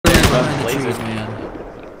behind the trees, man.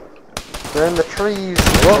 They're in the trees.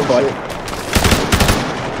 Whoa, boy.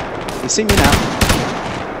 You see me now?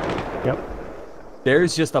 Yep.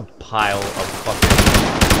 There's just a pile of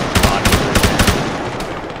fucking bodies right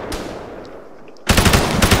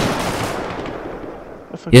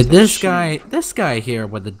Yeah, this guy here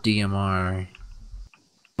with the DMR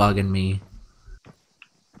bugging me.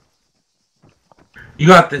 You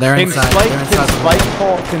got this. They're Can inside. Spike They're inside the just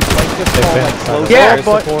call close Yeah, air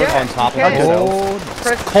but- support yeah, on top you of can. yourself?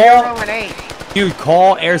 Press Call- 0 and 8. Dude,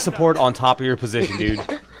 call air support on top of your position, dude.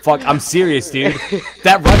 Fuck, I'm serious, dude.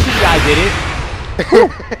 That Russian guy did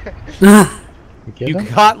it. You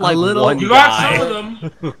got like one You guy. got some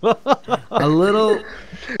of them. A little.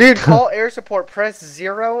 Dude, call air support. Press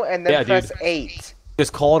 0 and then Yeah, press dude. 8.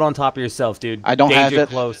 Just call it on top of yourself, dude. I don't have Danger it.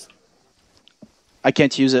 Close. I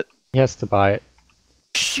can't use it. He has to buy it.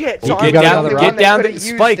 Shit, You so get I'm got the down, only another one get that down, could've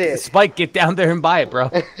used Spike, it. Spike, get down there and buy it, bro.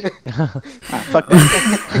 Ah, fuck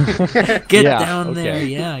that. Get Yeah, down okay. there,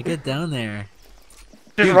 yeah, get down there.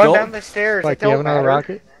 Just Dude, run don't- down the stairs. Like, It do you have don't another matter.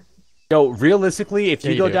 rocket? Yo, realistically, if Yeah,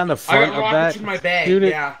 you you go do. down the I front got of rockets that, in my bag. Dude,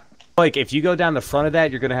 Yeah. like if you go down the front of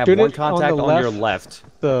that, you're gonna have Dude, one it- on contact the on your left,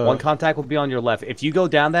 left. One contact will be on your left. If you go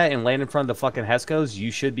down that and land in front of the fucking Hescos,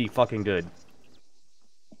 you should be fucking good.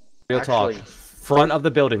 Real talk. Actually- Front of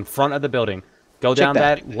the building. Front of the building. Go Check down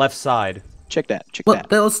that. that left side. Check that. Check Look, that.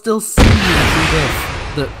 they'll still see you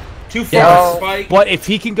through this. Too far, Yeah. Spike. But if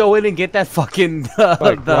he can go in and get that fucking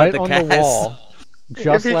Like, right the on cast, the wall. If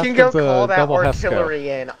Just he left can go of the call that double artillery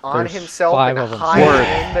Hesco. in on There's himself 5 and of them. hide worth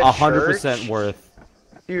in the 100% church. worth.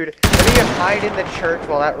 Dude, if he can hide in the church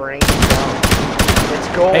while that rains down, it's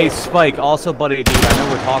gold. Hey Spike, also buddy, dude, I know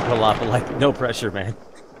we're talking a lot, but like, no pressure, man.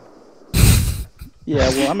 Yeah,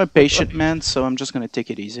 well, I'm a patient man, so I'm just gonna take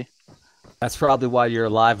it easy. That's probably why you're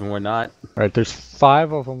alive and we're not. Alright, there's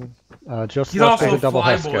 5 of them just He's left of also the a double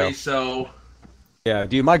flyboy, Hesco. so... Yeah,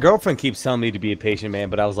 dude, my girlfriend keeps telling me to be a patient man,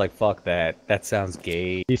 but I was like, fuck that. That sounds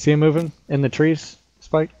gay. You see him moving in the trees,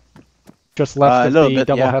 Spike? Just left A of little the bit,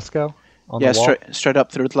 double yeah. Hesco on Yeah, the wall. straight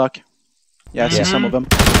up through the lock. Yeah, I see some of them.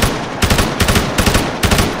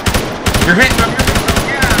 You're hitting them, yeah!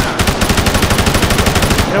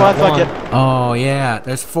 You know what? Fuck One. it. Oh yeah,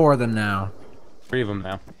 there's 4 of them now. 3 of them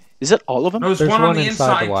now. Is it all of them? There's There's one on one the inside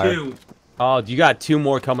the inside, wire. too. Oh, you got 2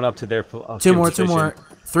 more coming up to their 2 more, 2 more.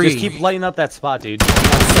 3. Just keep lighting up that spot, dude.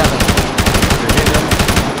 7. You're hitting them.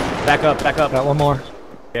 Back up, back up. Got one more.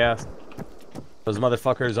 Yeah. Those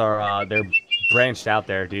motherfuckers are, they're branched out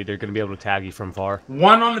there, dude. They're gonna be able to tag you from far.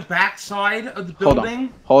 One on the back side of the Hold building.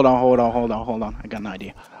 on. Hold on, hold on, hold on, hold on. I got an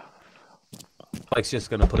idea. Spike's just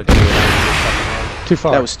gonna put a grenade on your fucking head. Too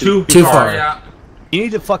far. That was too. Too far. Yeah. You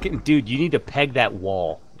need to fucking, dude, you need to peg that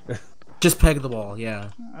wall. Just peg the wall,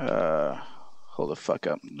 yeah. Hold the fuck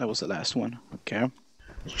up. That was the last one. Okay.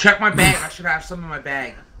 Check my bag. I should have some in my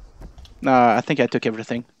bag. Nah, I think I took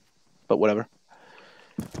everything. But whatever.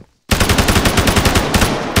 Is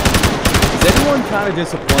everyone kind of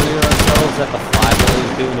disappointed in ourselves that the 5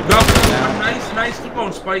 is doing the Go. best right now? Nice. Keep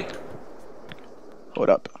going, Spike. Hold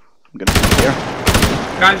up. I'm gonna put it here.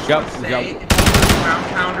 Guys, Go, just go. say, if those ground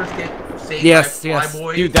pounders get saved Yes, by yes.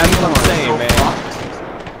 Flyboy, Dude, that's what I'm saying, so man.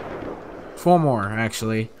 fucked. 4 more,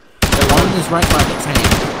 actually. One is right by the tank.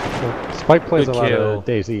 Spike plays Good a lot kill. of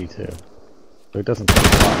DayZ too. So it doesn't take a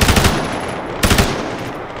lot.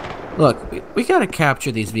 Look, we gotta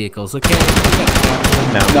capture these vehicles, okay? We gotta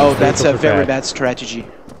capture them. No, that's a vehicles are very bad. bad strategy.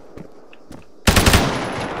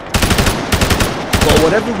 Well,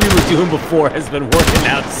 whatever we were doing before has been working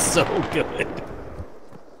out so good.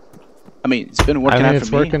 I mean, it's been working I mean, out it's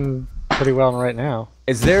for me. working pretty well right now.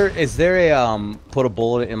 Is there a put a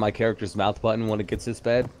bullet in my character's mouth button when it gets this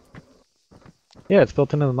bad? Yeah, it's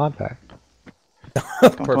built into the mod pack.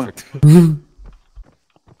 Perfect.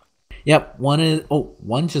 Yep,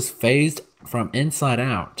 one just phased from inside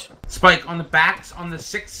out. Spike, on the backs, on the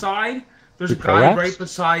 6th side, there's a The guy collapse? right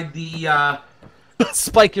beside the,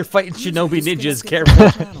 Spike, you're fighting shinobi ninjas. Careful.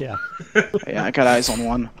 Yeah. Yeah, I got eyes on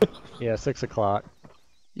one. Yeah, 6 o'clock.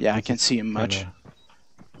 Yeah, I can't see him much. Kinda-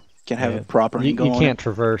 Can't have yeah. a proper You angle on can't it.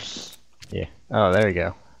 traverse. Yeah. Oh, there you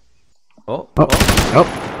go. Oh,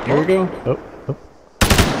 Oh, here we go. Oh, oh.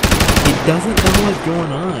 He doesn't know what's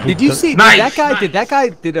going on. Did you see Nice,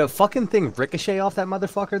 Did a fucking thing ricochet off that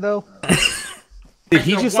motherfucker though? Did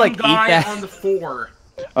he there's just one like eat guy that? on the 4.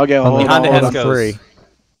 Okay, On hold the- Behind the on. head on goes. 3.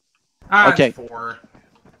 Okay. Okay. 4.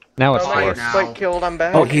 Now it's Oh, 4. now. Spike killed, I'm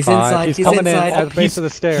back. Oh, he's 5. inside. He's He's coming in inside. at the base of the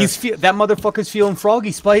stairs. That motherfucker's feeling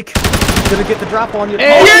froggy, Spike. He's gonna get the drop on you. Oh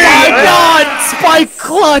my god! Spike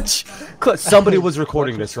clutch! Somebody was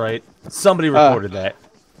recording this, right? Somebody recorded that.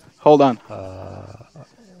 Hold on.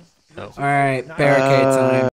 All right, barricade time.